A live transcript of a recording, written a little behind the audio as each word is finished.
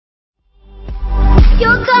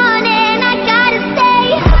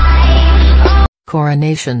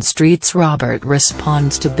Coronation Street's Robert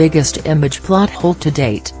responds to biggest image plot hole to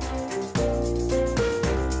date.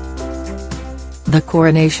 The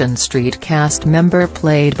Coronation Street cast member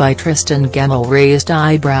played by Preston raised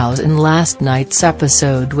eyebrows in last night's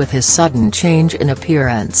episode with his sudden change in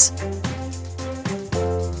appearance.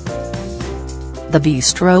 The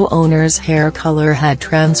bistro owner's hair color had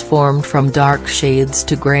transformed from dark shades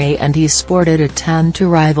to grey and he sported a tan to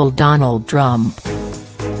rival Donald Trump.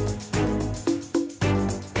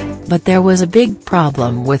 But there was a big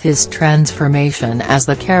problem with his transformation, as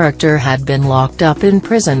the character had been locked up in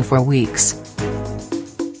prison for weeks.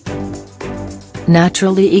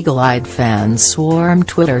 Naturally, eagle-eyed fans swarmed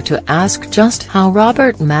Twitter to ask just how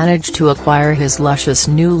Robert managed to acquire his luscious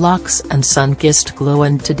new locks and sun-kissed glow,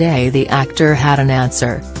 and today the actor had an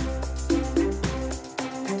answer.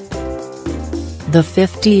 The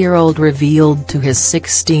 50-year-old revealed to his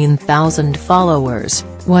 16,000 followers,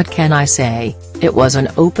 "What can I say, it was an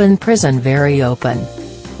open prison, very open."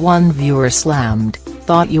 One viewer slammed,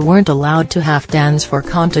 "Thought you weren't allowed to have dance for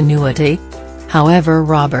continuity?" However,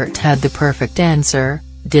 Robert had the perfect answer: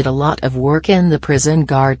 "Did a lot of work in the prison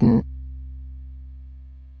garden."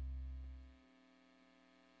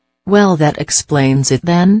 Well, that explains it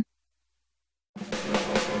then.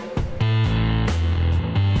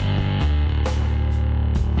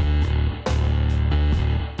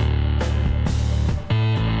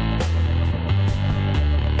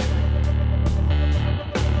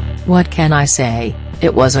 What can I say,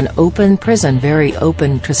 it was an open prison, very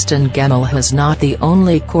open. Preston is not the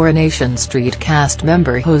only Coronation Street cast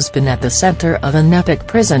member who's been at the center of an epic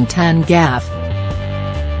prison tan gaffe.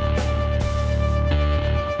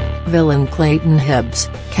 Villain Clayton Hibbs,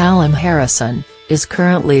 Callum Harrison, is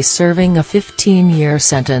currently serving a 15-year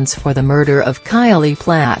sentence for the murder of Kylie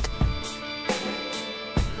Platt.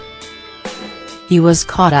 He was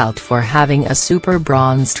caught out for having a super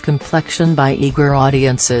bronzed complexion by eager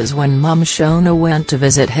audiences when mum Shona went to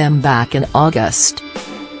visit him back in August.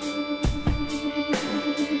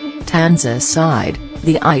 Tans aside,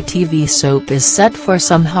 the ITV soap is set for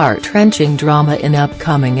some heart-wrenching drama in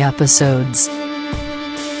upcoming episodes.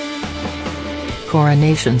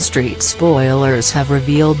 Coronation Street spoilers have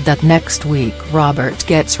revealed that next week Robert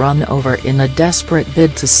gets run over in a desperate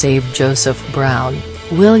bid to save Joseph Brown,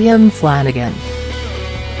 William Flanagan.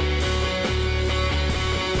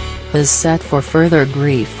 Is set for further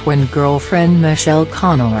grief when girlfriend Michelle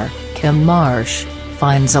Connor, Kim Marsh,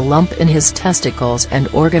 finds a lump in his testicles and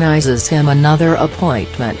organizes him another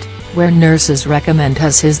appointment, where nurses recommend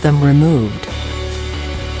has them removed.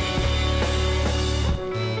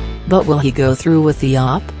 But will he go through with the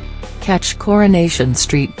op? Catch Coronation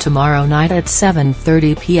Street tomorrow night at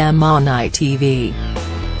 7:30 p.m. on ITV.